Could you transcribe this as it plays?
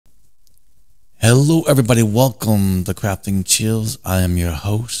Hello everybody, welcome to Crafting Chills. I am your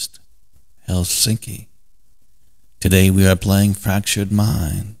host, Helsinki. Today we are playing Fractured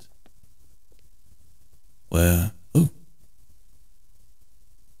Mind. Where, I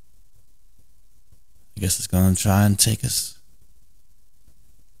guess it's gonna try and take us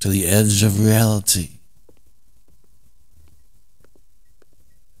to the edge of reality.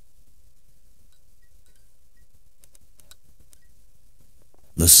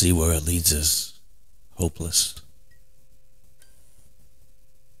 Let's see where it leads us. Hopeless.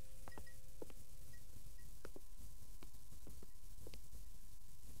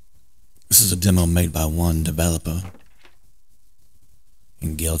 This is a demo made by one developer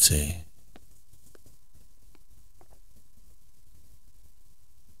and guilty.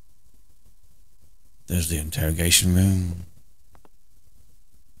 There's the interrogation room.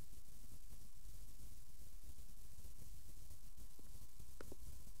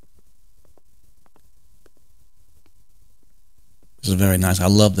 This is very nice. I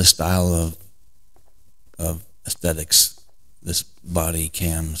love the style of aesthetics, this body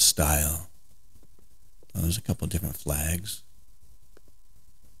cam style. There's a couple different flags.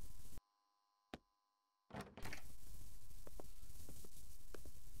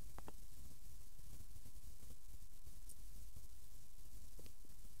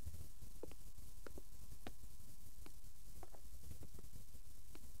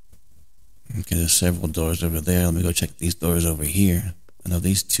 Okay, there's several doors over there. Let me go check these doors over here. I know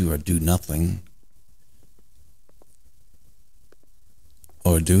these two are do nothing.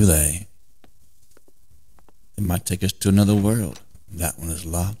 Or do they? It might take us to another world. That one is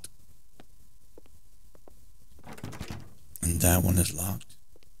locked. And that one is locked.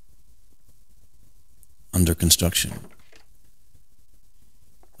 Under construction.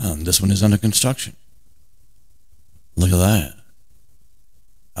 This one is under construction. Look at that.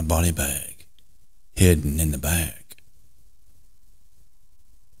 A body bag. Hidden in the bag.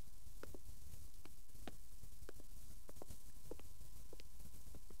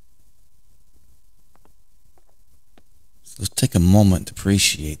 So let's take a moment to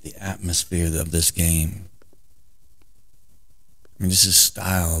appreciate the atmosphere of this game. I mean, just his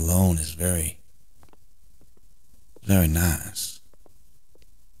style alone is very, very nice.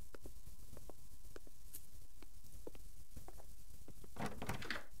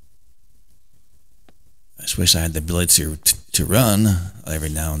 I just wish I had the ability to run every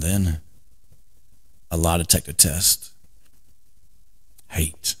now and then. A lie detector test.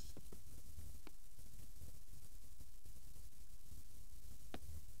 Hate.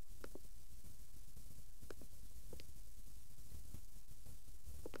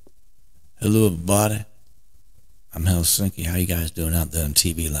 Hello everybody. I'm Helsinki. How you guys doing out there in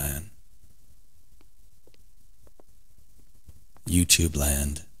TV land? YouTube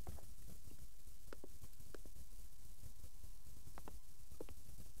land.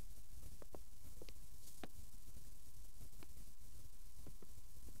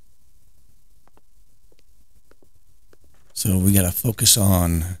 So we gotta focus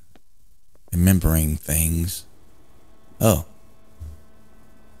on remembering things. Oh.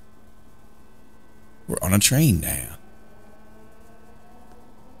 We're on a train now.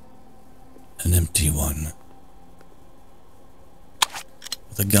 An empty one.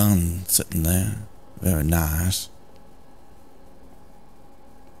 With a gun sitting there. Very nice.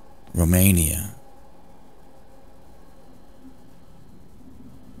 Romania.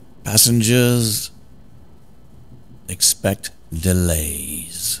 Passengers, expect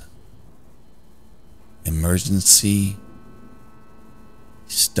delays. Emergency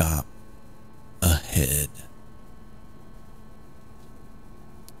stop ahead.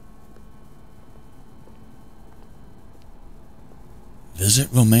 Visit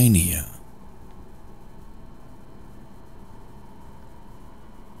Romania.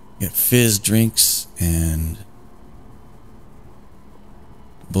 Get fizz drinks and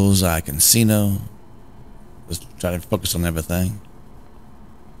Bullseye Casino. Let's try to focus on everything.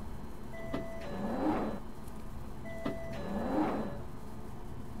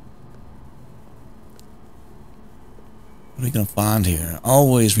 What are we going to find here?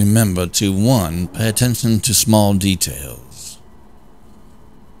 Always remember to, 1, pay attention to small details.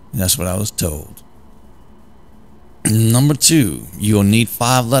 That's what I was told. Number 2, you'll need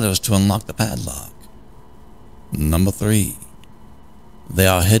 5 letters to unlock the padlock. Number 3, they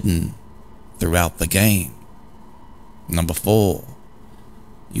are hidden throughout the game. Number 4,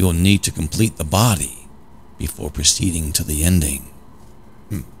 you'll need to complete the body before proceeding to the ending.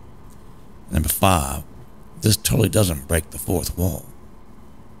 Number 5, this totally doesn't break the 4th wall.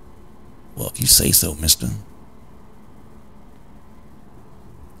 Well, if you say so, mister.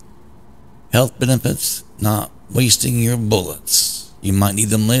 Health benefits, not wasting your bullets. You might need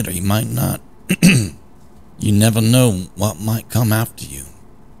them later, you might not. You never know what might come after you.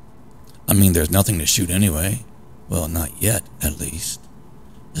 I mean, there's nothing to shoot anyway. Well, not yet, at least.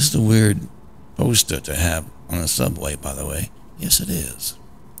 This is a weird poster to have on a subway, by the way. Yes, it is.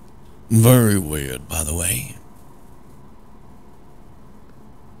 Very weird, by the way.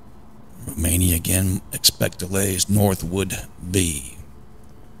 Romania again. Expect delays. Northwood B.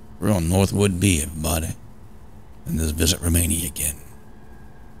 We're on Northwood B, everybody. And let's visit Romania again.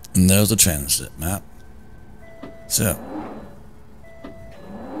 And there's the transit map. So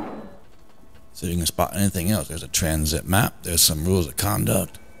if you can spot anything else, there's a transit map. There's some rules of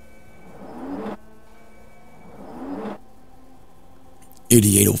conduct.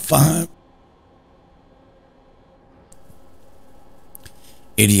 8805.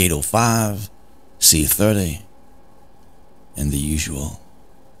 8805. C30. And the usual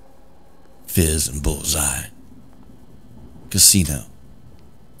Fizz and Bullseye. Casino.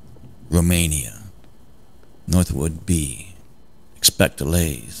 Romania. Northwood B. Expect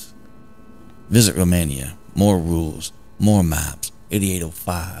delays. Visit Romania. More rules. More maps.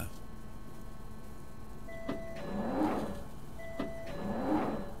 8805.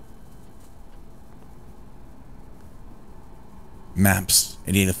 Maps.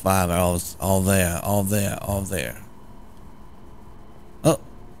 8805 are all there. Oh.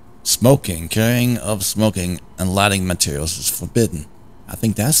 Smoking. Carrying of smoking and lighting materials is forbidden. I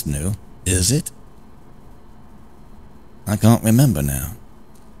think that's new. Is it? I can't remember now.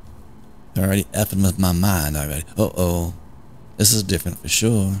 They're already effing with my mind already. Uh-oh. This is different for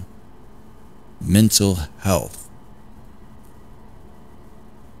sure. Mental health.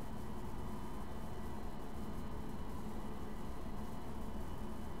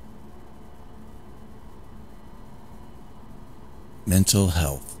 Mental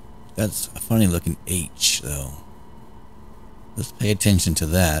health. That's a funny looking H though. Let's pay attention to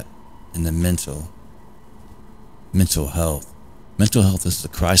that in the mental health. Mental health isn't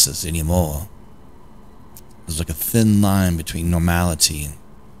a crisis anymore. There's like a thin line between normality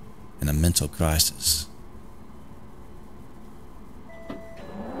and a mental crisis.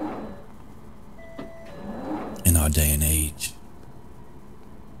 In our day and age.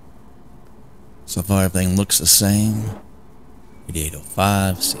 So far everything looks the same.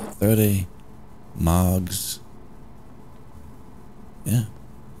 8805, C30, Mogs. Yeah,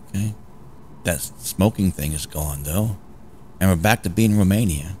 okay. That smoking thing is gone though. And we're back to being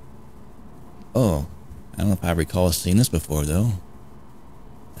Romania. Oh, I don't know if I recall seeing this before though.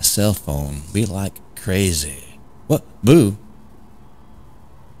 A cell phone. We like crazy. What? Boo?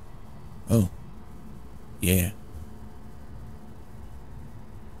 Oh. Yeah.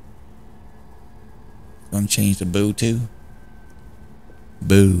 Gonna change the boo too?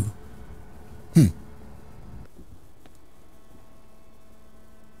 Boo.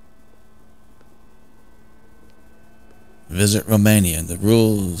 Visit Romania. The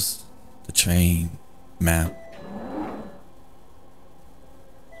rules. The train. Map.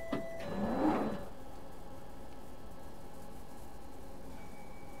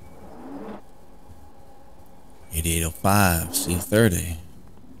 $8805 C30.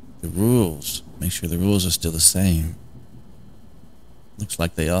 The rules. Make sure the rules are still the same. Looks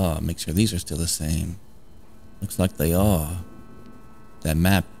like they are. Make sure these are still the same. Looks like they are. That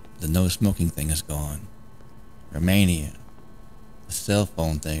map, the no smoking thing is gone. Romania. The cell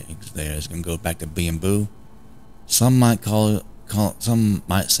phone thing is there. It's gonna go back to being boo. Some might some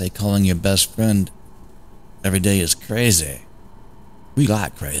might say calling your best friend every day is crazy. We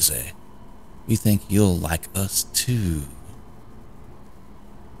like crazy. We think you'll like us too.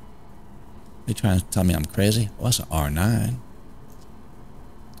 They trying to tell me I'm crazy? Well, that's an R9. I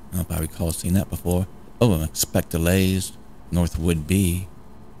don't know if I recall seeing that before. Oh, and expect delays. Northwood B.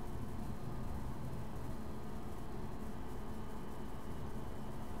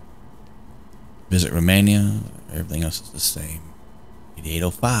 Visit Romania. Everything else is the same.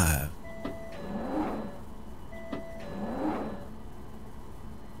 8805.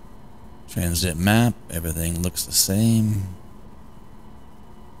 Transit map. Everything looks the same.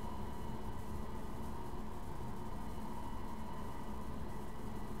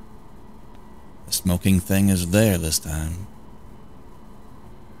 The smoking thing is there this time.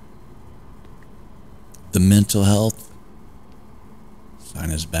 The mental health.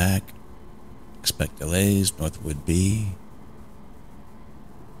 Sign is back. Expect delays. Northwood B.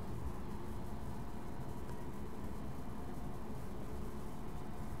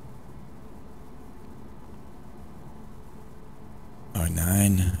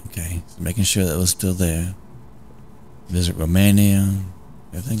 R9. Okay. So making sure that was still there. Visit Romania.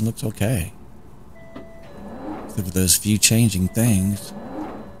 Everything looks okay. Except for those few changing things.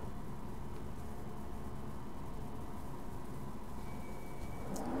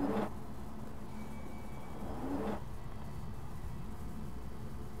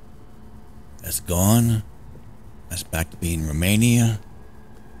 That's gone. That's back to being Romania.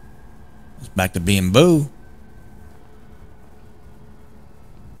 It's back to being Boo.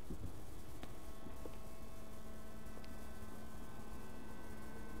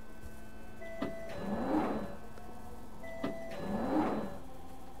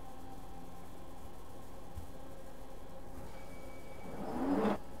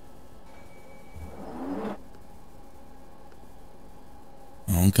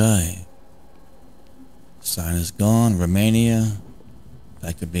 Okay. Sign is gone. Romania.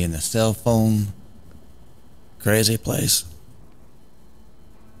 Back to being the cell phone. Crazy place.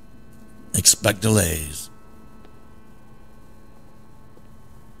 Expect delays.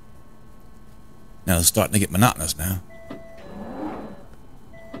 Now it's starting to get monotonous now.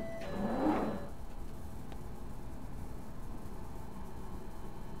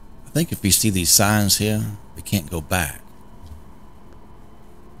 I think if we see these signs here, we can't go back.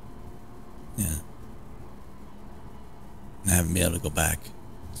 Yeah. I haven't been able to go back,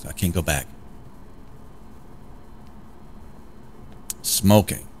 so I can't go back.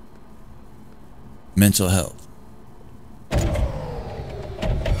 Smoking. Mental health.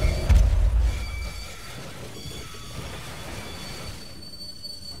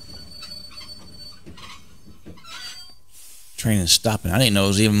 Train is stopping. I didn't know it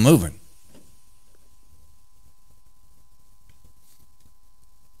was even moving.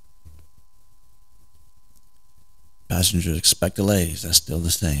 Passengers expect delays. That's still the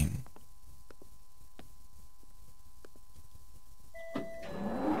same.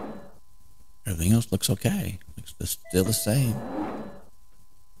 Everything else looks okay. Looks still the same.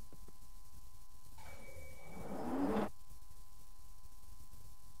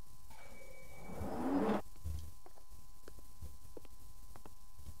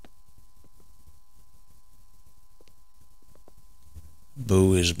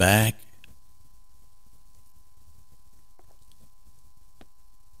 Boo is back.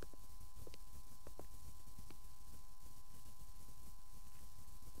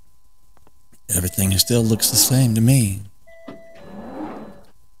 Everything still looks the same to me.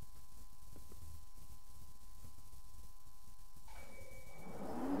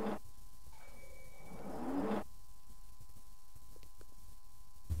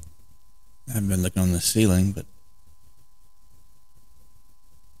 I haven't been looking on the ceiling, but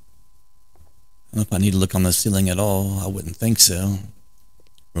I don't know if I need to look on the ceiling at all. I wouldn't think so.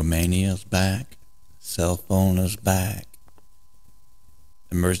 Romania's back. Cell phone is back.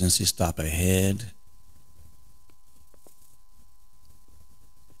 Emergency stop ahead.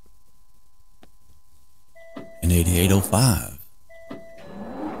 And 8805.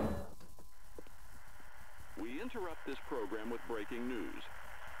 We interrupt this program with breaking news.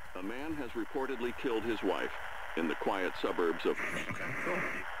 A man has reportedly killed his wife in the quiet suburbs of...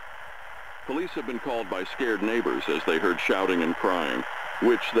 Police have been called by scared neighbors as they heard shouting and crying,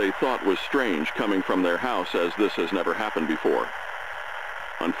 which they thought was strange coming from their house, as this has never happened before.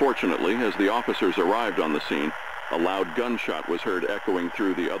 Unfortunately, as the officers arrived on the scene, a loud gunshot was heard echoing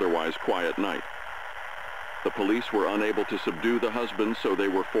through the otherwise quiet night. The police were unable to subdue the husband, so they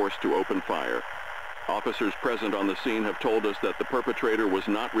were forced to open fire. Officers present on the scene have told us that the perpetrator was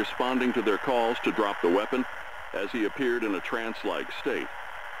not responding to their calls to drop the weapon, as he appeared in a trance-like state.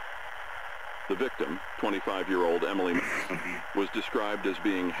 The victim, 25-year-old Emily, was described as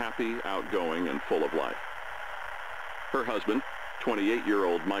being happy, outgoing, and full of life. Her husband,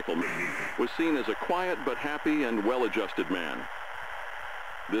 28-year-old Michael, was seen as a quiet but happy and well-adjusted man.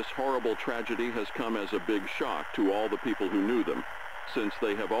 This horrible tragedy has come as a big shock to all the people who knew them, since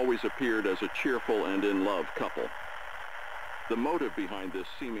they have always appeared as a cheerful and in-love couple. The motive behind this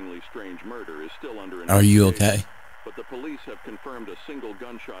seemingly strange murder is still under investigation. Are you okay? But the police have confirmed a single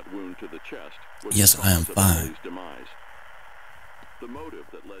gunshot wound to the chest was Yes, the I am cause of fine. Emily's demise. The motive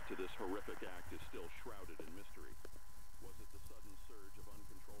that led to this horrific act is still shrouded in mystery. Was it the sudden surge of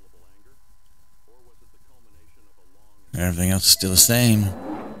uncontrollable anger? Or was it the culmination of a long... Everything else is still the same.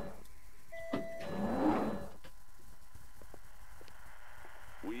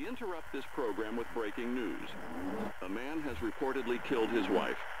 We interrupt this program with breaking news. A man has reportedly killed his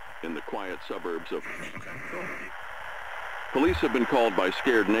wife in the quiet suburbs of... Police have been called by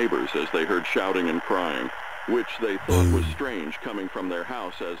scared neighbors as they heard shouting and crying, which they thought was strange coming from their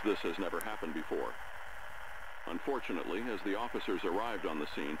house, as this has never happened before. Unfortunately, as the officers arrived on the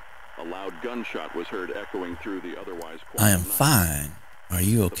scene, a loud gunshot was heard echoing through the otherwise quiet I am night. fine. Are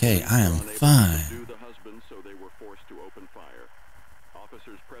you The okay? police I were am unable to fine. subdue the husband, so they were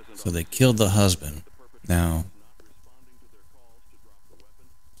So they killed the husband. Now,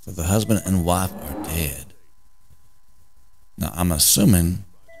 so the husband and wife are dead. Now, I'm assuming,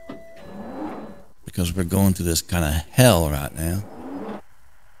 because we're going through this kind of hell right now,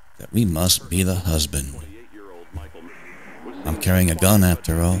 that we must be the husband. I'm carrying a gun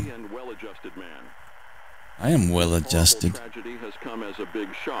after all. I am well adjusted. The tragedy has come as a big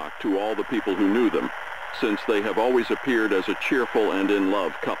shock to all the people who knew them, since they have always appeared as a cheerful and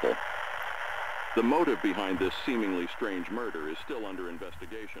in-love couple. The motive behind this seemingly strange murder is still under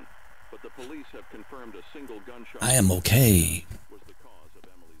investigation, but the police have confirmed a single gunshot I am okay. was the cause of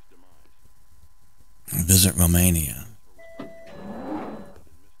Emily's demise. Visit Romania. Surge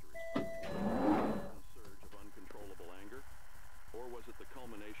of uncontrollable anger, or was it the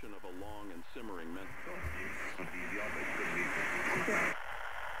culmination of a long and simmering mental?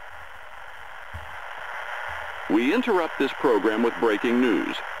 We interrupt this program with breaking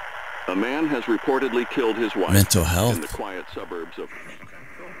news. A man has reportedly killed his wife Mental health. in the quiet suburbs of...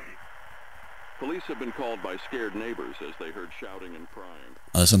 Police have been called by scared neighbors as they heard shouting and crying.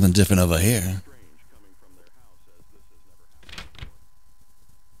 There's something different over here. Strange coming from their house as this has never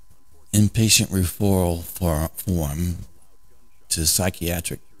happened. Inpatient referral form to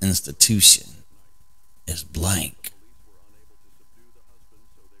psychiatric institution is blank.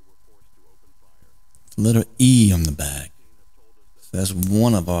 The letter E on the back. So that's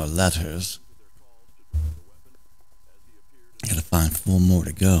one of our letters. Gotta find 4 more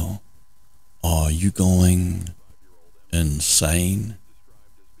to go. Are you going insane?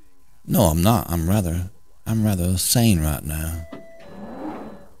 No, I'm not. I'm rather sane right now.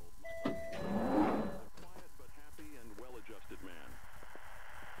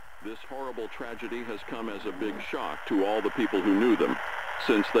 This horrible tragedy has come as a big shock to all the people who knew them,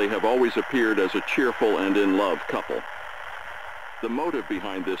 since they have always appeared as a cheerful and in-love couple. The motive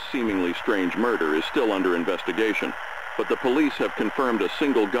behind this seemingly strange murder is still under investigation, but the police have confirmed a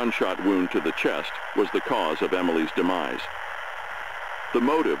single gunshot wound to the chest was the cause of Emily's demise. The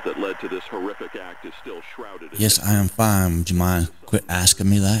motive that led to this horrific act is still shrouded in... Yes, I am fine. Would you mind quit asking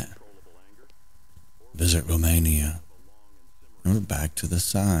me that? Visit Romania. We're back to the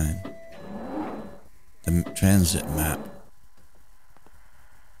sign. The transit map.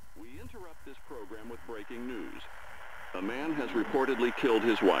 We interrupt this program with breaking news. A man has reportedly killed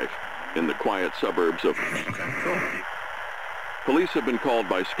his wife in the quiet suburbs of... Police have been called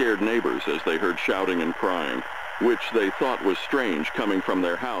by scared neighbors as they heard shouting and crying, which they thought was strange coming from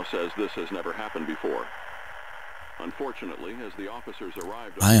their house as this has never happened before. Unfortunately, as the officers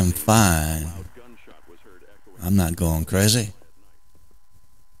arrived... I am fine. I'm not going crazy.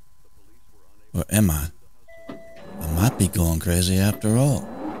 Or am I? I might be going crazy after all.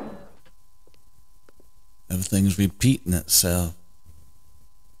 Everything's repeating itself.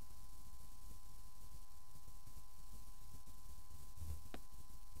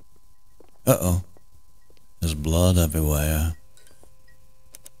 Uh-oh. There's blood everywhere.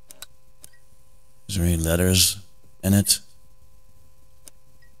 Is there any letters in it?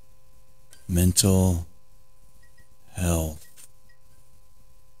 Mental health.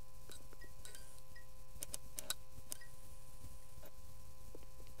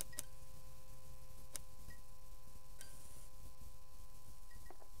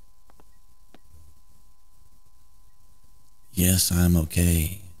 Yes, I'm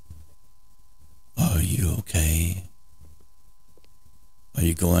okay. Are you okay? Are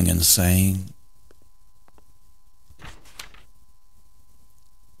you going insane?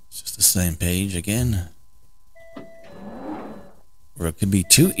 It's just the same page again. Or it could be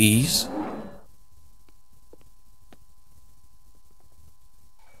 2 E's.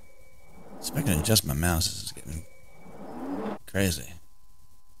 See if I can adjust my mouse. This is getting crazy.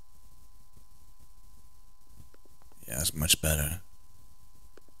 Yeah, that's much better.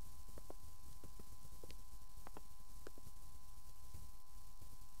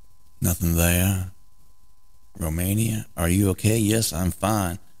 Nothing there. Romania, are you okay? Yes, I'm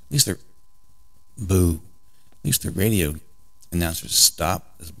fine. At least they're... Boo. At least the radio announcers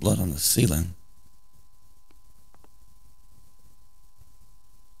stopped. There's blood on the ceiling.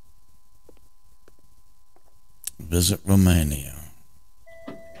 Visit Romania.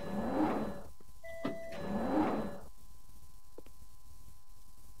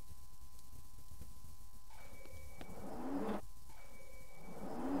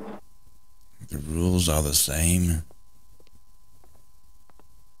 The rules are the same.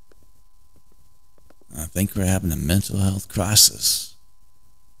 I think we're having a mental health crisis.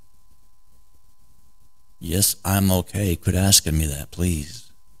 Yes, I'm okay. Quit asking me that,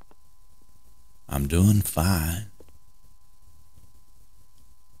 please. I'm doing fine.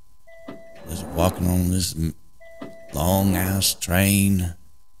 Just walking on this long ass train,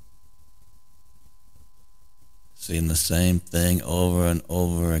 seeing the same thing over and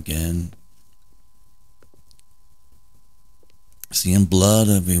over again, seeing blood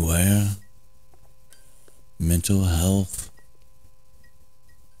everywhere, mental health.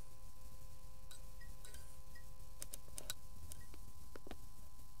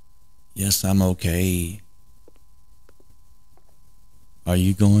 Yes, I'm okay. Are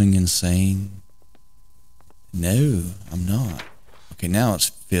you going insane? No, I'm not. Okay, now it's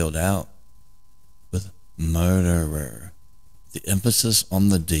filled out with murderer. The emphasis on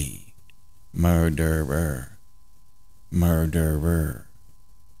the D. Murderer. Murderer.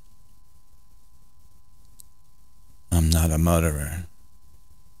 I'm not a murderer.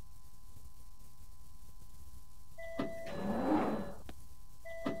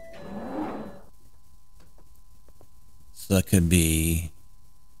 So that could be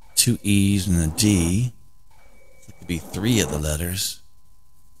 2 E's and a D. It could be 3 of the letters.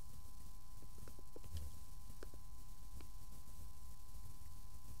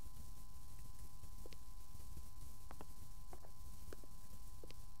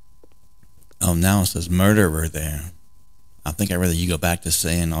 Oh, now it says murderer there. I think I'd rather you go back to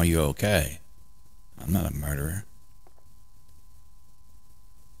saying, are you okay? I'm not a murderer.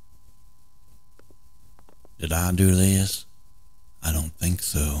 Did I do this? I don't think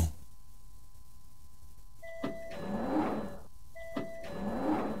so.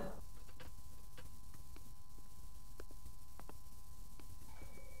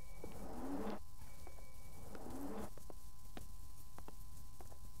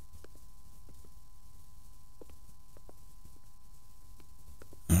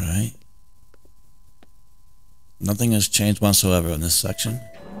 Alright. Nothing has changed whatsoever in this section.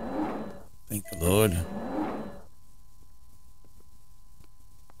 Thank the Lord.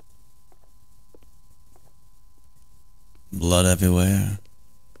 Blood everywhere.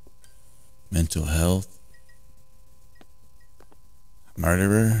 Mental health.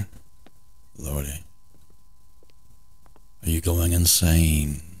 Murderer. Lordy. Are you going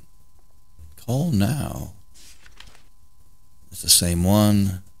insane? Call now. It's the same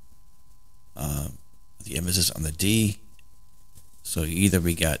one. The emphasis on the D. So either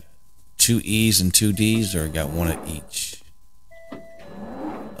we got 2 E's and 2 D's, or we got 1 of each.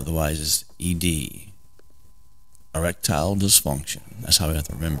 Otherwise it's ED. Erectile dysfunction. That's how we have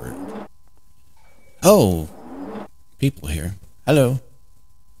to remember it. Oh! People here. Hello.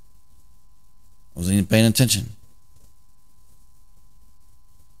 Wasn't even paying attention.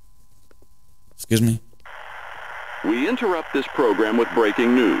 Excuse me? We interrupt this program with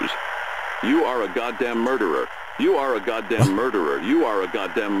breaking news. You are a goddamn murderer. You are a goddamn murderer. You are a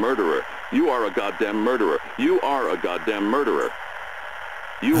goddamn murderer. You are a goddamn murderer. You are a goddamn murderer.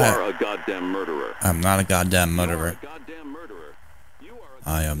 You are a goddamn murderer. I'm not a goddamn murderer.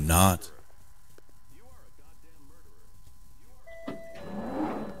 I am not.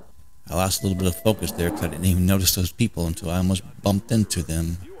 I lost a little bit of focus there because I didn't even notice those people until I almost bumped into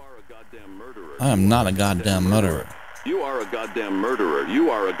them. I am not a goddamn murderer. You are a goddamn murderer. You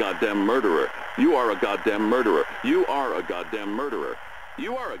are a goddamn murderer. You are a goddamn murderer. You are a goddamn murderer.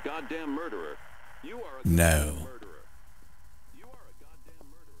 You are a goddamn murderer. You are a No. You are a goddamn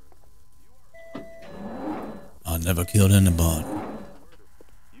murderer. I never killed anybody.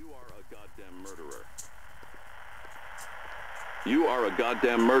 You are a goddamn murderer. You are a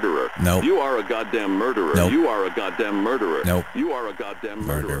goddamn murderer. Nope. You are a goddamn murderer. Nope. You are a goddamn murderer. Nope. You are a goddamn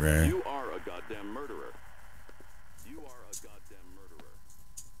murderer. Murderer. You are a goddamn murderer. You are a goddamn murderer.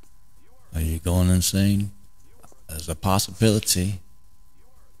 Are you going insane? There's a possibility.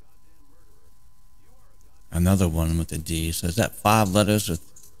 Another one with a D. So is that 5 letters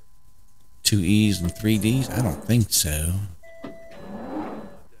with 2 E's and 3 D's? I don't think so.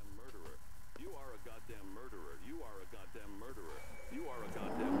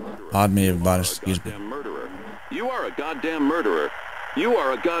 Pardon me, everybody. Excuse me. You are a goddamn murderer. You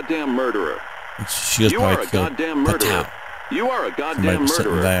are a goddamn murderer. She was You are probably a killed. goddamn murderer. You are a Somebody goddamn was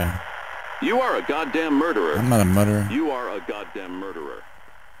sitting murderer. there. You are a goddamn murderer. I'm not a murderer. You are a goddamn murderer.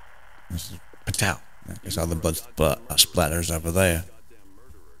 This is Patel. I guess all the blood splatters over there.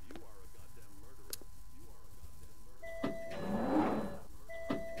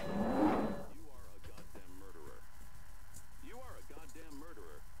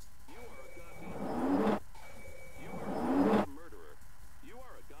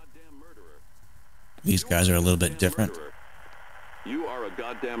 These guys are a little bit different. You are a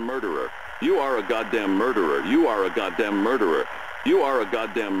goddamn murderer. You are a goddamn murderer. You are a goddamn murderer. You are a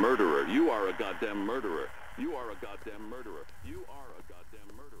goddamn murderer. You are a goddamn murderer. You are a goddamn murderer. You are a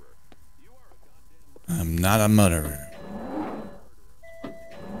goddamn murderer. You are I'm not a murderer.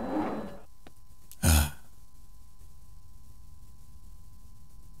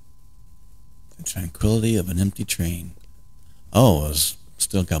 The tranquility of an empty train. Oh, it's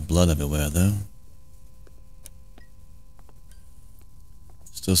still got blood everywhere though.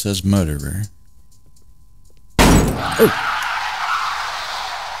 Still says murderer. Oh!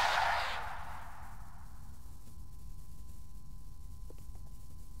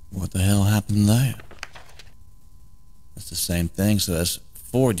 What the hell happened there? That's the same thing, so that's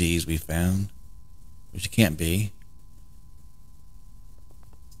 4 Ds we found. Which it can't be.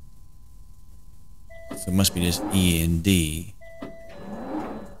 So it must be just E and D.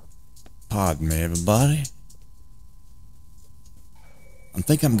 Pardon me, everybody. I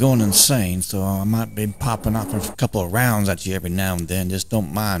think I'm going insane, so I might be popping off a couple of rounds at you every now and then. Just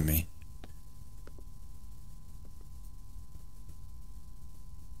don't mind me.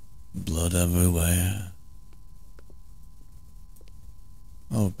 Blood everywhere.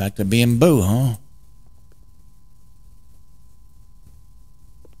 Oh, back to being Boo, huh?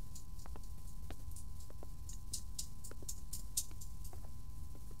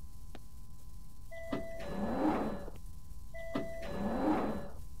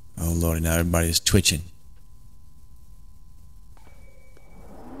 Oh Lordy, now everybody's twitching.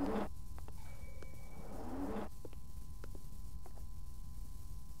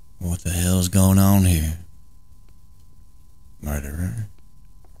 What the hell's going on here? Murderer?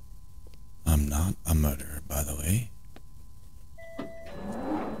 I'm not a murderer, by the way.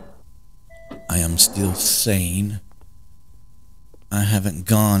 I am still sane. I haven't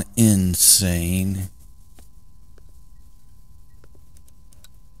gone insane.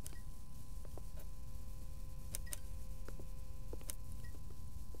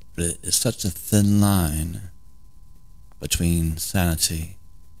 But it is such a thin line between sanity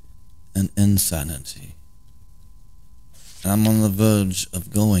and insanity. And I'm on the verge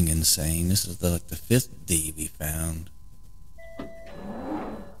of going insane. This is like the 5th D we found.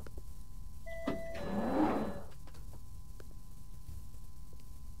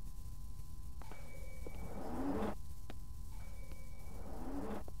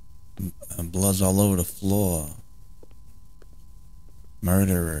 Blood's all over the floor.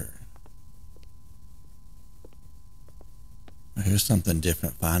 Murderer. Here's something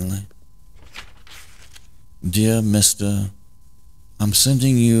different finally. Dear Mr., I'm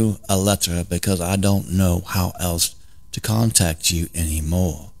sending you a letter because I don't know how else to contact you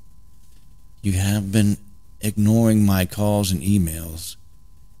anymore. You have been ignoring my calls and emails.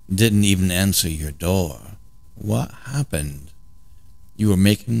 Didn't even answer your door. What happened? You were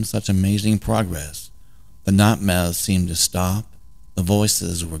making such amazing progress. The nightmares seemed to stop. The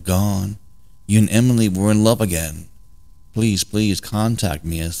voices were gone. You and Emily were in love again. Please, please contact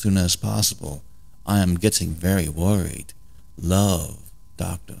me as soon as possible. I am getting very worried. Love,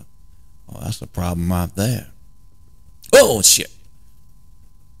 Doctor. Oh, that's the problem right there. Oh, shit.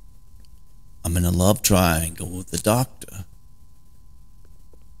 I'm in a love triangle with the Doctor.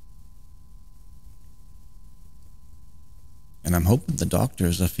 And I'm hoping the Doctor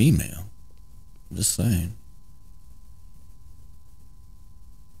is a female. I'm just saying.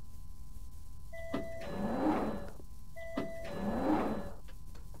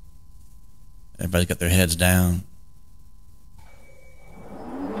 Everybody's got their heads down.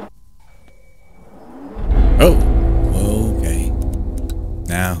 Oh, okay.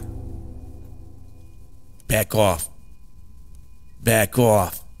 Now, back off. Back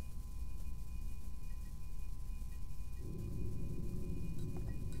off.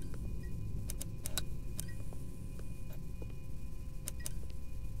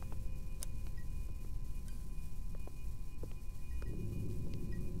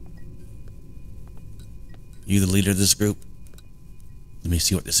 You the leader of this group? Let me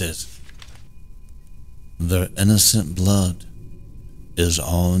see what this is. Their innocent blood is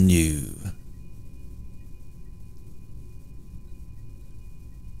on you.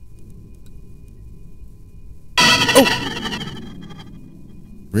 Oh!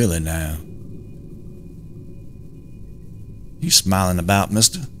 Really now? You smiling about,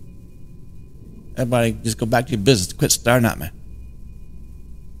 mister? Everybody just go back to your business. Quit staring at me.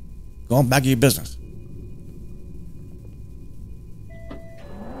 Go on back to your business.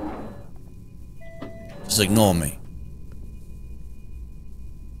 Just ignore me.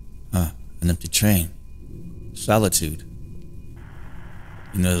 An empty train. Solitude.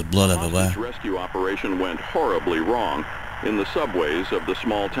 You know there's blood everywhere. The rescue operation went horribly wrong in the subways of the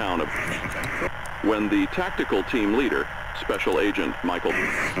small town of... when the tactical team leader, Special Agent Michael,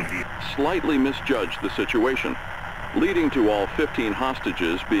 slightly misjudged the situation. leading to all 15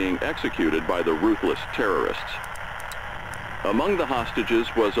 hostages being executed by the ruthless terrorists. Among the hostages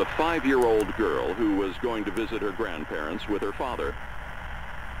was a 5-year-old girl who was going to visit her grandparents with her father.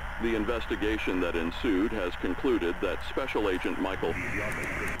 The investigation that ensued has concluded that Special Agent Michael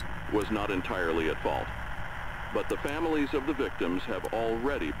was not entirely at fault, but the families of the victims have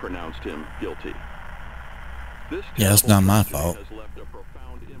already pronounced him guilty. This Yeah, it's not my fault. has left a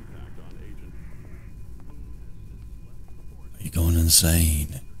profound impact on Agent. You're going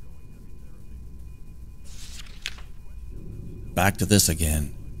insane. Back to this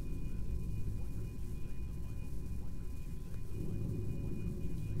again.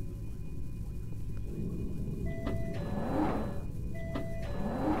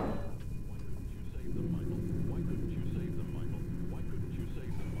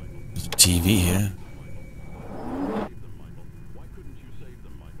 There's a TV here. Why couldn't you save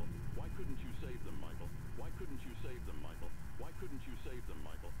them, Michael? Why couldn't you save them, Michael? Why couldn't you save them, Michael? Why couldn't you save them,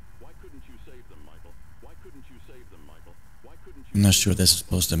 Michael? Why couldn't you save them, Michael? Why couldn't you save them, Michael? Why couldn't you? I'm not sure what this is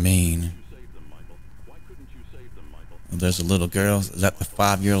supposed to mean. Save them, Michael? Why couldn't you save them, Michael? There's a little girl. Is that the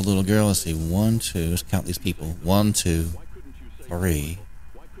 5-year-old little girl? Let's see. 1, 2. Let's count these people. 1, 2, 3,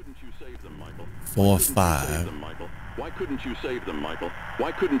 Why couldn't you save them, Michael? 4, 5, Why couldn't you save them, Michael?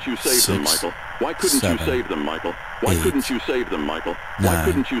 Why couldn't you save them, 6, Michael? Why couldn't you save them, Michael? Why 8, couldn't you save them, Michael? Why 9,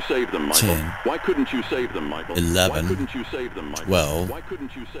 couldn't you save them, Michael? 10, Why couldn't you save them, Michael? 11, Why couldn't you save them, Michael? 12, Why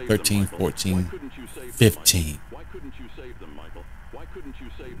couldn't you save 13, them, Michael? 14, Why couldn't you save them, 15. Why couldn't you save them, Michael? Why couldn't you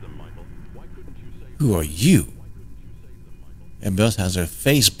save them, Michael? Why couldn't you save them? Who are you? Everybody else has their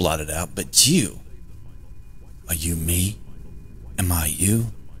face blotted out, but you. Are you me? Am I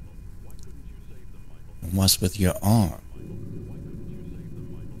you? And what's with your arm?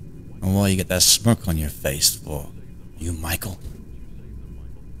 And why you got that smirk on your face for? You Michael?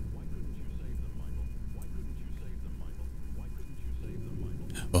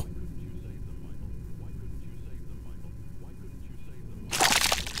 Oh.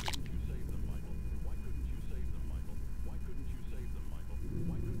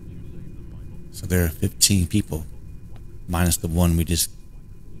 So there are 15 people, minus the one we just,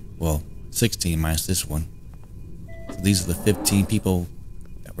 well, 16 minus this one. So these are the 15 people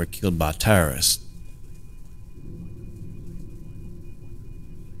that were killed by terrorists.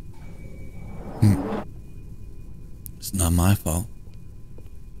 It's not my fault.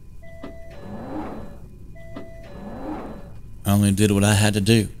 I only did what I had to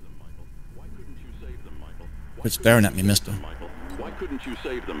do. Quit staring at me, mister. Why couldn't you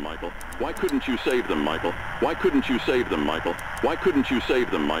save them, Michael? Why couldn't you save them, Michael? Why couldn't you save them, Michael? Why couldn't you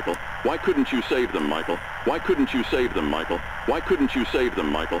save them, Michael? Why couldn't you save them, Michael? Why couldn't you save them, Michael? Why couldn't you save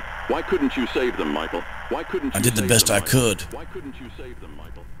them, Michael? Why couldn't you save them, Michael? Why couldn't you? I did the best I could. Why couldn't you save them,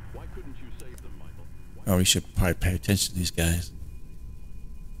 Michael? Why couldn't you save them, Michael? Oh, we should probably pay attention to these guys.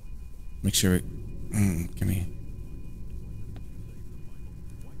 Make sure it... come here.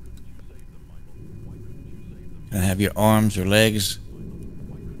 Can I have your arms, your legs?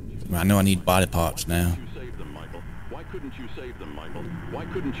 I know I need body parts now. Why couldn't you save them, Michael? Why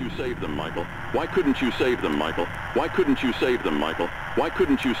couldn't you save them, Michael? Why couldn't you save them, Michael? Why couldn't you save them, Michael? Why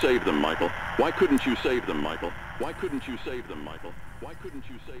couldn't you save them, Michael? Why couldn't you save them, Michael? Why couldn't you save them, Michael? Why couldn't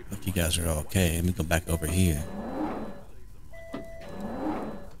you save them? Look, you guys are okay. Let me go back over here.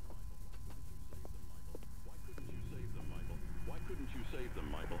 Why couldn't you save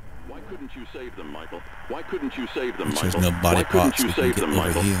them, Michael? Why couldn't you save them, Michael? Why couldn't you save them, There's Michael? no body Why couldn't parts you we can save get them, over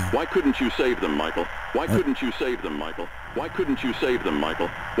Michael? here. Why couldn't you save them, Michael? Why couldn't you save them, Michael? Why couldn't you save them, Michael?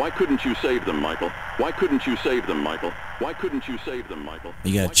 Why couldn't you save them, Michael? Why couldn't you save them, Michael? Why couldn't you save them, Michael?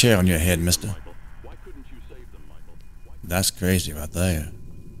 You got a chair on your head, mister. Why couldn't you save them, Michael? That's crazy right there.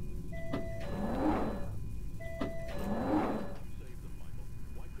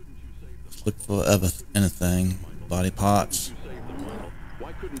 Let's look for anything. Body parts.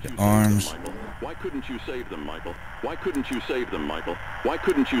 Your arms. Why couldn't you save them, Michael? Why couldn't you save them, Michael? Why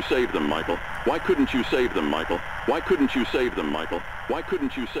couldn't you save them, Michael? Why couldn't you save them, Michael? Why couldn't you save them, Michael? Why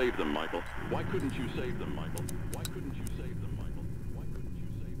couldn't you save them, Michael? Why couldn't you save them, Michael? Why couldn't you save them, Michael? Why couldn't you save them, Michael?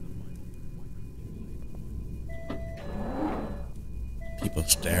 People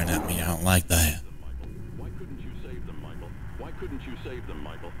staring at me. I don't like that. Why couldn't you save them, Michael? Why couldn't you save them,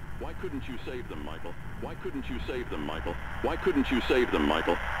 Michael? Why couldn't you save them, Michael? Why couldn't you save them, Michael? Why couldn't you save them,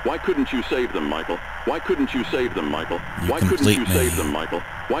 Michael? Why couldn't you save them, Michael? Why couldn't you save them, Michael? Why couldn't you save them, Michael?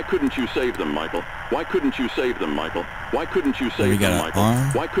 Why couldn't you save them, Michael? Why couldn't you save them, Michael? Why couldn't you save them, Michael?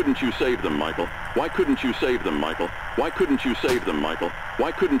 Why couldn't you save them, Michael? Why couldn't you save them, Michael? Why couldn't you save them, Michael?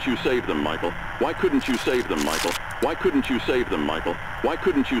 Why couldn't you save them, Michael? Why couldn't you save them, Michael? Why couldn't you save them, Michael? Why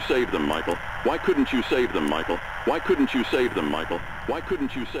couldn't you save them, Michael? Why couldn't you save them, Michael? Why couldn't you save them, Michael? Why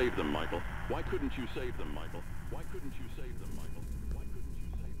couldn't you save them, Michael? Why couldn't you save them, Michael? Why couldn't you save them, Michael? Why couldn't you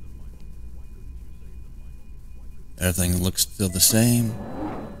save them, Michael? Why couldn't you save them, Michael? Everything looks still the same.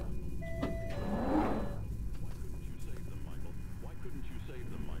 Why couldn't you save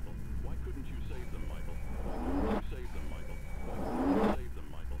them, Michael? Why couldn't you save them, Michael? Why couldn't you save them, Michael?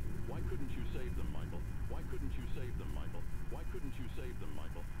 Why couldn't you save them,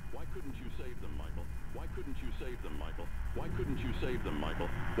 Michael? Why couldn't you save them, Michael? Why couldn't you save them, Michael? Why couldn't you save them, Michael? Why couldn't you save them, Michael?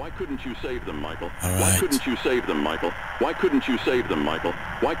 Why couldn't you save them, Michael? Why couldn't you save them, Michael? Why couldn't you save them, Michael? Why couldn't you save them, Michael?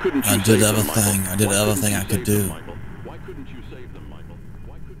 Why couldn't you save them, Michael? I did everything I could do. Why couldn't you save them, Michael?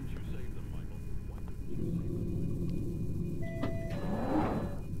 Why couldn't you save them, Michael?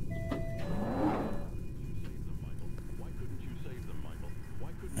 Why couldn't you save them, Michael?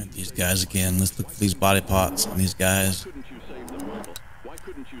 And these guys again. Let's look for these body parts on these guys. Why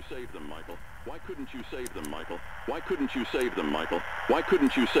couldn't you save them, Michael? Why couldn't you save them, Michael? Why couldn't you save them, Michael? Why couldn't you save them, Michael? Why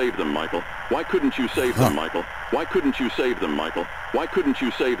couldn't you save them, Michael? Why couldn't you save them, Michael? Why couldn't you save them, Michael? Why couldn't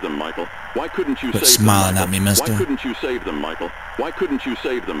you save them, Michael? Why couldn't you Quit save them, smiling Michael? at me, mister. Why couldn't you save them, Michael? Why couldn't you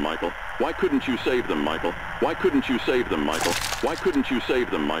save them, Michael? Why couldn't you save them, Michael? Why couldn't you save them, Michael? Why couldn't you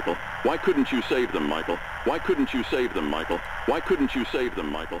save them, Michael? Why couldn't you save them, Michael? Why couldn't you save them, Michael? Why couldn't you save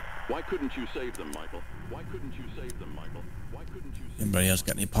them, Michael? Why couldn't you save them, Michael? Why couldn't you save them, Michael? Why couldn't you save them? Anybody else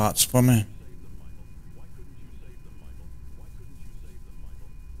got any parts for me?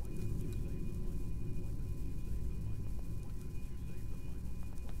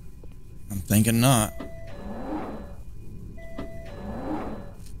 I'm thinking not.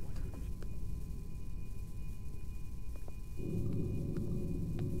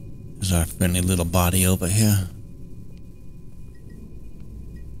 There's our friendly little body over here.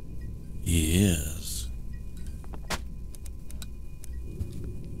 He is.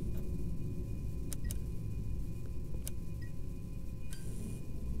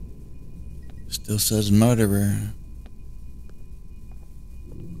 Still says murderer.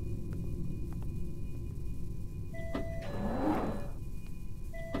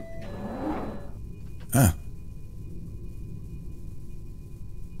 Huh.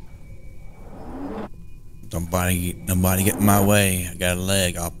 Nobody get in my way. I got a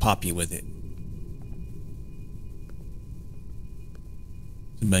leg. I'll pop you with it.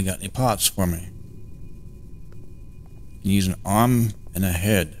 Anybody got any parts for me? You use an arm and a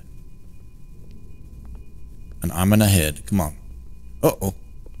head. An arm and a head. Come on. Uh-oh.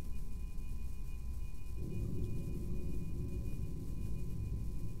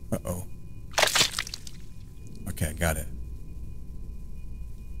 Uh-oh. Okay, got it.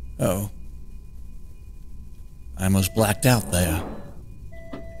 Uh-oh. I almost blacked out there.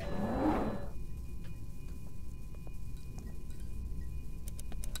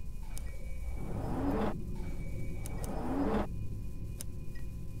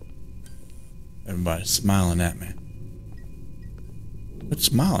 Everybody's smiling at me. Quit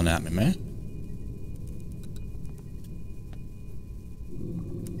smiling at me, man.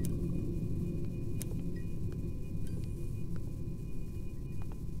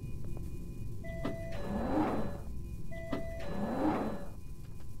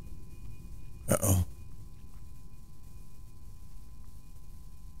 Uh-oh.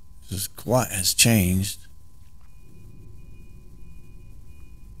 This quiet has changed.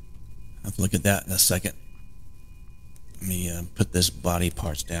 I'll have to look at that in a second. Let me put this body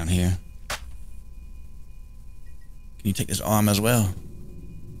parts down here. Can you take this arm as well?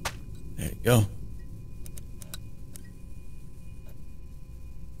 There you go.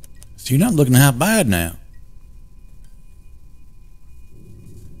 So you're not looking half bad now.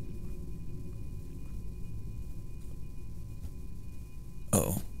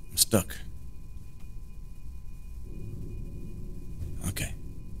 Uh-oh, I'm stuck. Okay.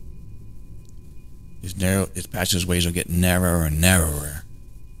 These passageways are getting narrower and narrower.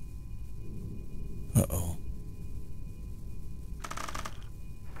 Uh-oh.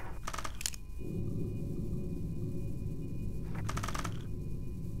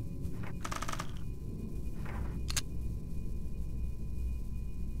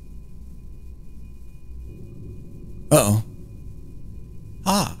 Uh-oh.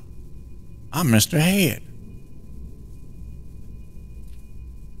 Ah, I'm Mr. Head.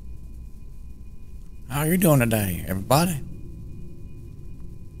 How you doing today, everybody?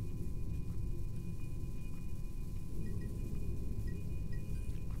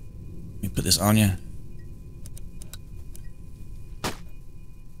 Let me put this on you.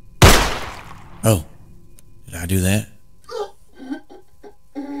 Oh, did I do that?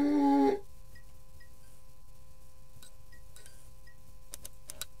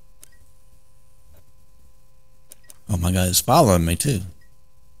 Oh my God, it's following me too.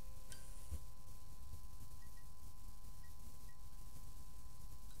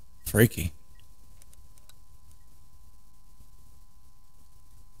 Freaky.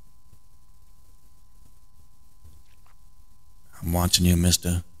 I'm watching you,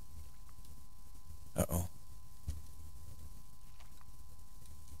 mister. Uh-oh.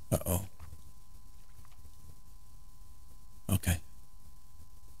 Uh-oh. Okay.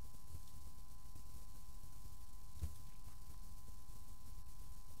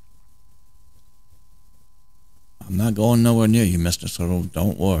 I'm not going nowhere near you, mister, so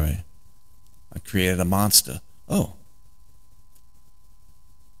don't worry. I created a monster. Oh.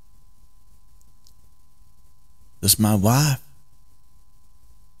 This my wife?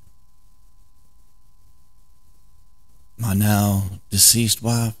 My now deceased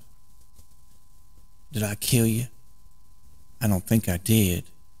wife? Did I kill you? I don't think I did.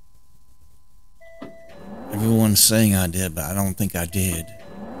 Everyone's saying I did, but I don't think I did.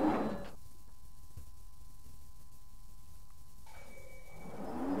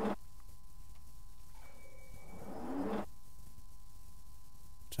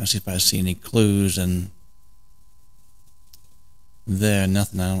 Trying to see if I see any clues, and there,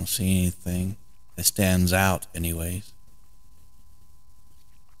 nothing. I don't see anything that stands out anyways.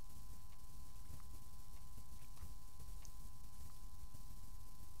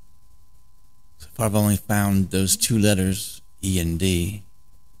 So far I've only found those two letters, E and D.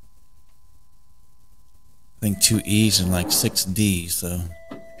 I think 2 E's and like 6 D's, so.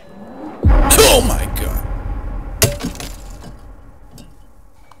 Oh my God.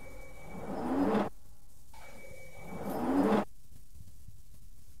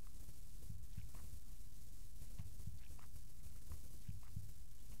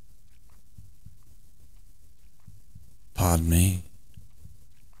 Pardon me.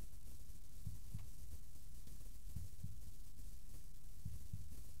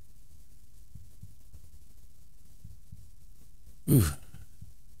 Ooh.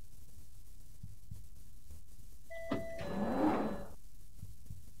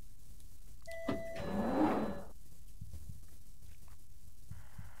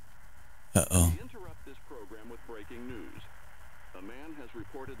 Uh-oh. We interrupt this program with breaking news. A man has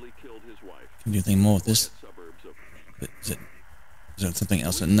reportedly killed his wife. Can you do anything more with this? Suburbs of Is there something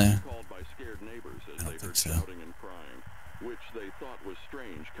else in there? called by scared neighbors as I don't they think heard so. shouting and crying, which they thought was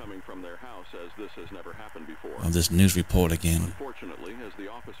strange coming from their house, as this has never happened before. Oh, this news report again. Unfortunately, as the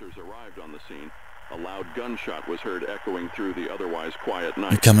officers arrived on the scene, a loud gunshot was heard echoing through the otherwise quiet You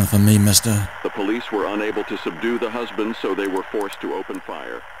night. coming for me, mister? The police were unable to subdue the husband, so they were forced to open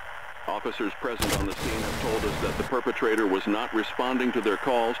fire. Officers present on the scene have told us that the perpetrator was not responding to their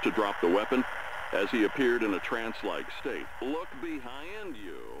calls to drop the weapon, as he appeared in a trance-like state. Look behind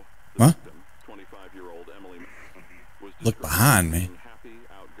you. The Huh? victim, 25-year-old Emily, was Look described behind as me. being happy,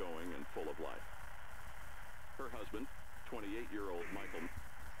 outgoing, and full of life. Her husband, 28-year-old Michael,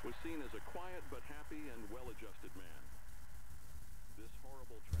 was seen as a quiet but happy and well-adjusted man. This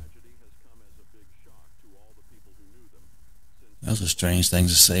horrible tragedy has come as a big shock to all the people who knew them, since Those are strange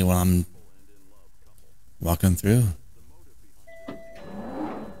things to say when I'm and in-love couple. walking through. The motive behind this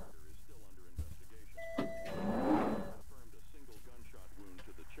murder is still under investigation. Confirmed a single gunshot wound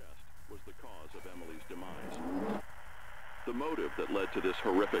to the chest was the cause of Emily's demise. The motive that led to this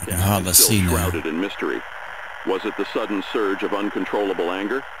horrific can hardly act is see still now. shrouded in mystery. Was it the sudden surge of uncontrollable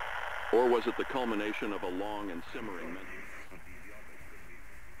anger? Or was it the culmination of a long and simmering mental...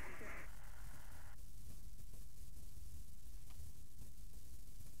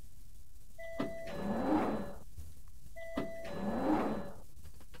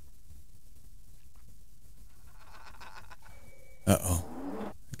 Uh-oh.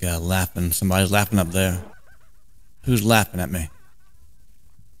 Got laughing. Somebody's laughing up there. Who's laughing at me?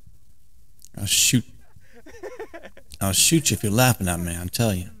 I'll shoot. I'll shoot you if you're laughing at me, I'll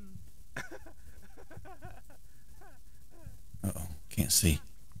tell you. Uh-oh. Can't see.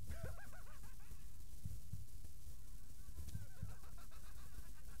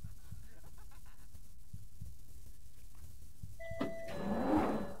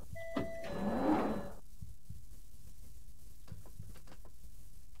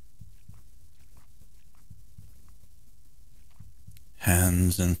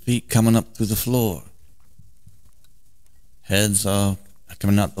 Hands and feet coming up through the floor. Heads are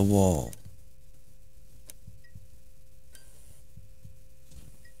coming out the wall.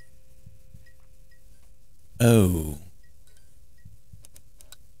 Oh.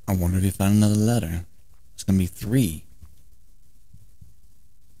 I wonder if you found another letter. It's going to be 3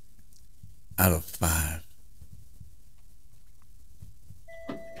 out of 5.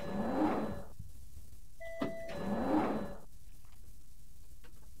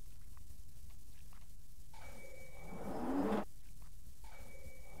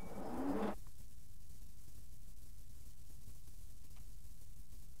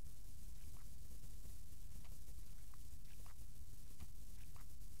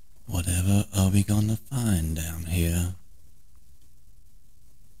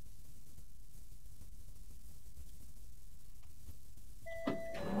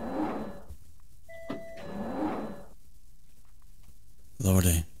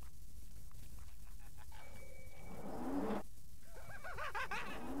 Lordy.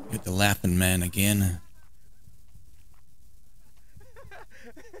 Get the laughing man again.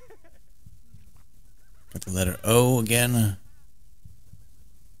 Got the letter O again.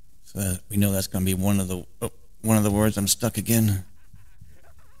 So that we know that's going to be one of the words I'm stuck again.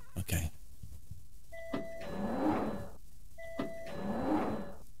 Okay.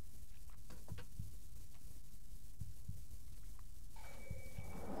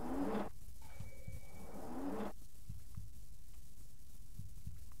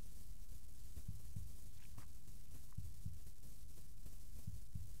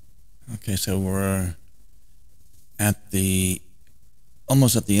 Okay, so we're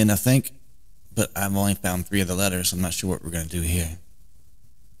almost at the end, I think, but I've only found 3 of the letters, so I'm not sure what we're going to do here.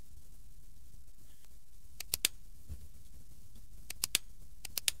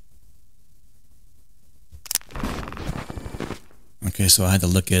 Okay, so I had to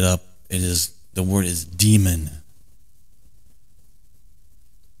look it up. The word is demon.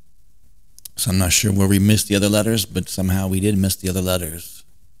 So I'm not sure where we missed the other letters, but somehow we did miss the other letters.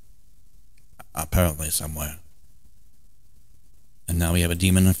 Apparently somewhere. And now we have a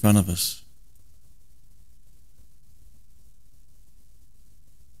demon in front of us.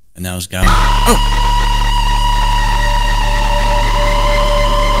 And now it's gone. Oh!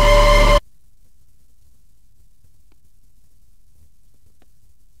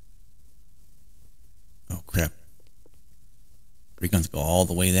 Oh, crap. We're going to go all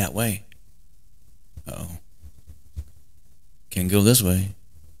the way that way. Uh-oh. Can't go this way.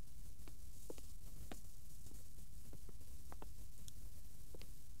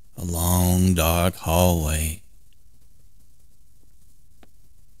 A long, dark hallway.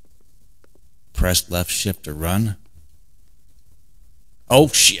 Press left shift to run. Oh,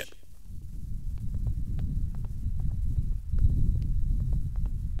 shit.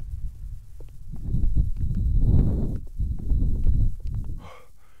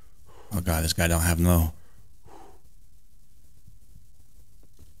 Oh, God, this guy don't have no...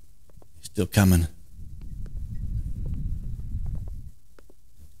 He's still coming.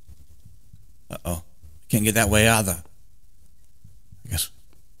 Uh-oh. Can't get that way either. I guess.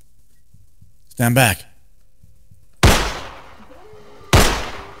 Stand back.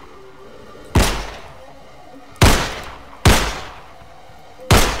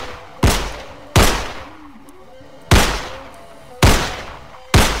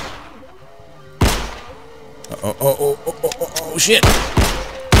 Oh, shit.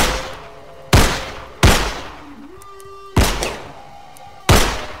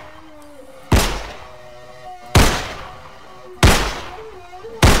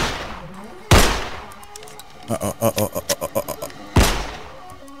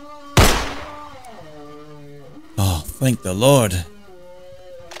 Oh, thank the Lord.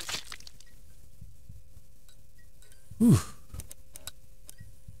 Whew.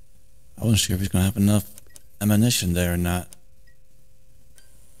 I wasn't sure if he's going to have enough ammunition there or not.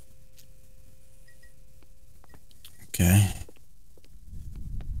 Okay.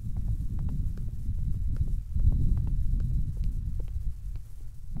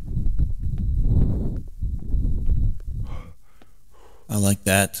 I like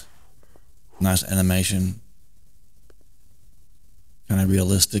that. Nice animation. Kind of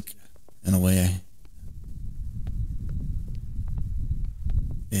realistic in a way.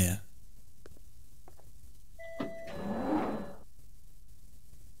 Yeah.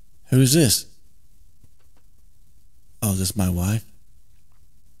 Who's this? Oh, is this my wife?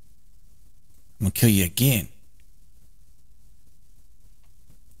 I'm gonna kill you again.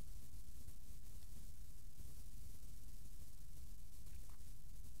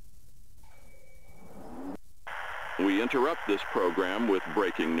 We interrupt this program with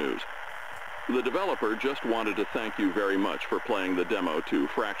breaking news. The developer just wanted to thank you very much for playing the demo to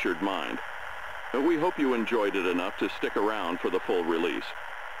Fractured Mind. We hope you enjoyed it enough to stick around for the full release.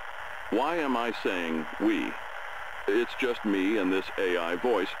 Why am I saying we? It's just me and this AI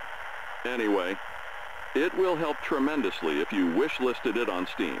voice. Anyway, it will help tremendously if you wish-listed it on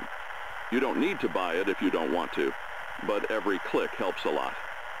Steam. You don't need to buy it if you don't want to, but every click helps a lot.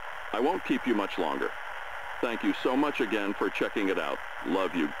 I won't keep you much longer. Thank you so much again for checking it out.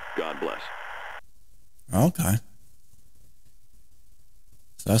 Love you. God bless. Okay.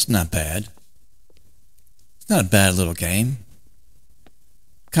 So that's not bad. It's not a bad little game.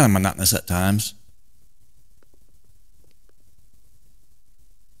 Kind of monotonous at times.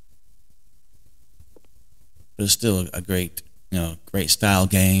 But it's still a great, great style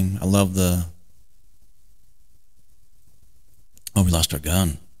game. I love the... Oh, we lost our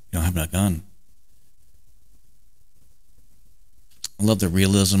gun. We don't have a gun. I love the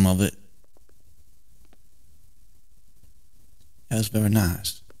realism of it. That was very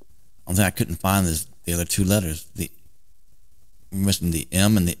nice. Only thing I couldn't find is the other two letters. We're missing the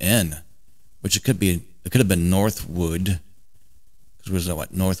M and the N, which it could have been Northwood. Because it was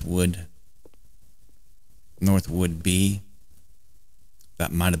what, Northwood B.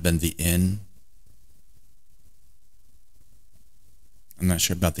 That might have been the N. I'm not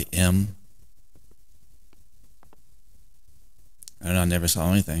sure about the M. I don't know, I never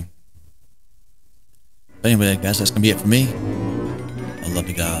saw anything. But anyway, guys, that's gonna be it for me. I love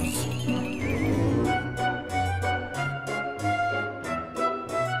you guys.